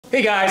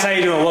Hey guys, how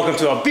you doing? Welcome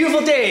to a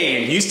beautiful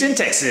day in Houston,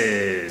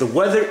 Texas. The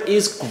weather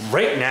is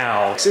great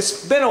now.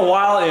 It's been a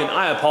while and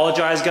I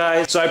apologize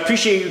guys. So I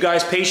appreciate you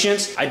guys'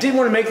 patience. I did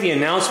want to make the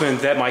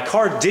announcement that my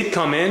car did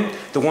come in,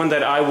 the one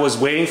that I was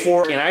waiting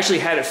for, and I actually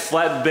had it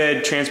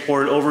flatbed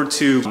transported over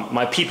to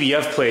my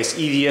PPF place,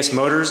 EDS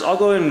Motors. I'll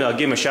go ahead and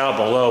give them a shout out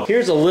below.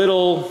 Here's a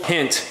little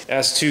hint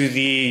as to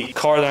the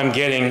car that I'm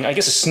getting. I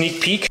guess a sneak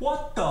peek.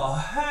 What the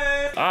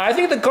heck? I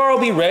think the car will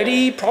be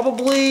ready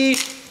probably,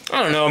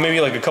 I don't know, maybe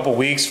like a couple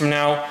weeks from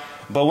now.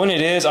 But when it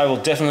is, I will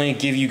definitely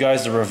give you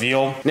guys the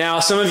reveal.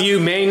 Now, some of you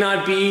may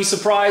not be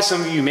surprised,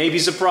 some of you may be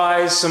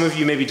surprised, some of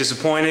you may be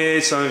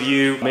disappointed, some of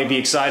you may be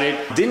excited.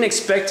 Didn't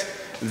expect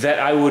that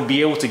I would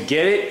be able to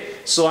get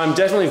it, so I'm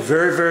definitely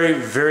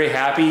very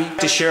happy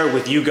to share it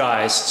with you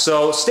guys.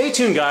 So stay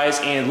tuned guys,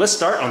 and let's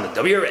start on the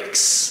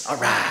WRX.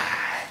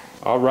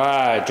 All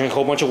right, drink a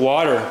whole bunch of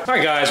water. All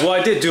right guys, well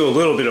I did do a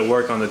little bit of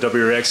work on the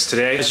WRX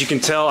today. As you can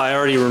tell, I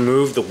already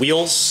removed the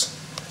wheels.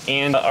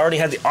 And I already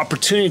had the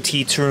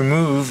opportunity to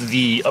remove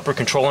the upper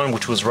control arm,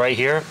 which was right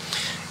here.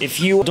 If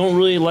you don't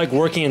really like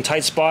working in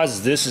tight spots,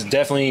 this is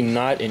definitely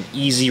not an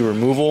easy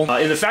removal.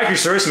 In the factory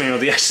service manual,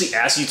 they actually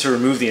ask you to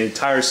remove the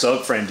entire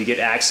subframe to get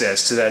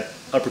access to that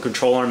upper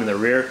control arm in the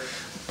rear.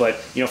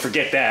 But, you know,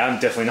 forget that. I'm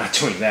definitely not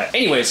doing that.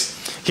 Anyways,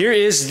 here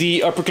is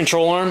the upper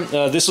control arm.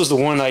 This was the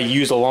one I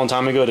used a long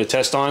time ago to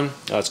test on.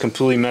 It's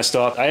completely messed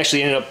up. I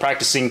actually ended up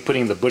practicing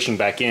putting the bushing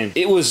back in.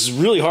 It was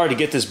really hard to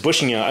get this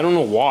bushing out. I don't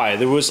know why.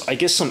 There was, I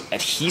guess, some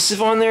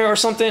adhesive on there or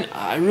something.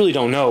 I really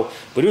don't know.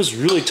 But it was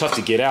really tough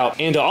to get out.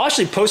 And I'll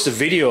actually post a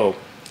video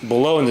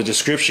below in the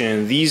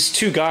description. These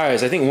two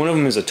guys, I think one of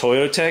them is a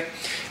Toyota tech.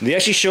 They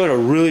actually showed a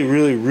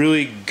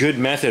really good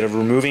method of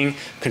removing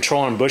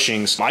control arm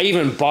bushings. I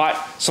even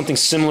bought something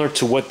similar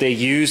to what they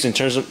used in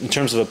terms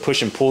of a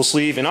push and pull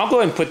sleeve, and I'll go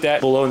ahead and put that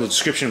below in the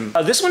description.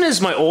 This one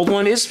is my old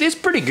one. It's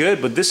pretty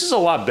good, but this is a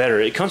lot better.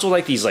 It comes with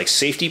like these like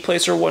safety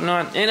plates or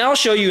whatnot, and I'll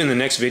show you in the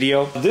next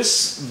video.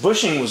 This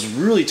bushing was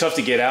really tough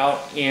to get out,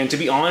 and to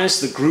be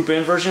honest, the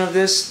GroupN version of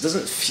this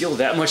doesn't feel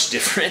that much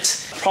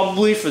different.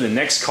 Probably for the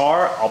next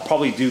car, I'll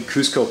probably do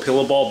Cusco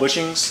pillow ball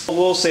bushings.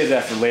 We'll save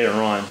that for later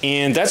on.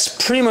 And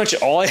that's pretty much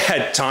all I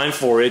had time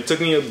for. It took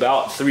me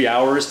about 3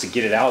 hours to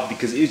get it out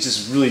because it was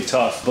just really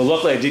tough. But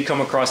luckily I did come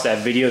across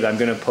that video that I'm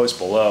gonna post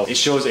below. It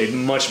shows a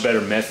much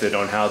better method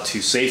on how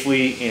to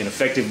safely and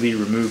effectively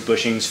remove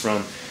bushings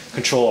from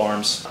control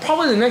arms.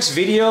 Probably the next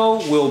video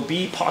will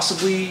be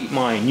possibly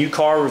my new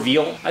car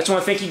reveal. I just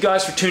wanna thank you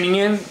guys for tuning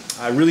in.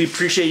 I really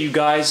appreciate you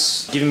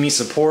guys giving me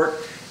support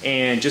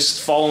and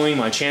just following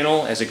my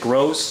channel as it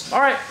grows. All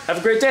right, have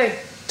a great day.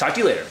 Talk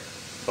to you later.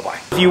 Bye-bye.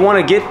 If you want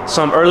to get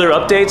some earlier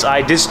updates,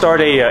 I did start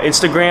a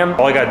Instagram.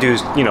 All I gotta do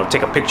is, you know,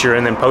 take a picture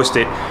and then post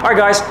it. All right,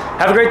 guys,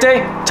 have a great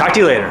day. Talk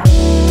to you later.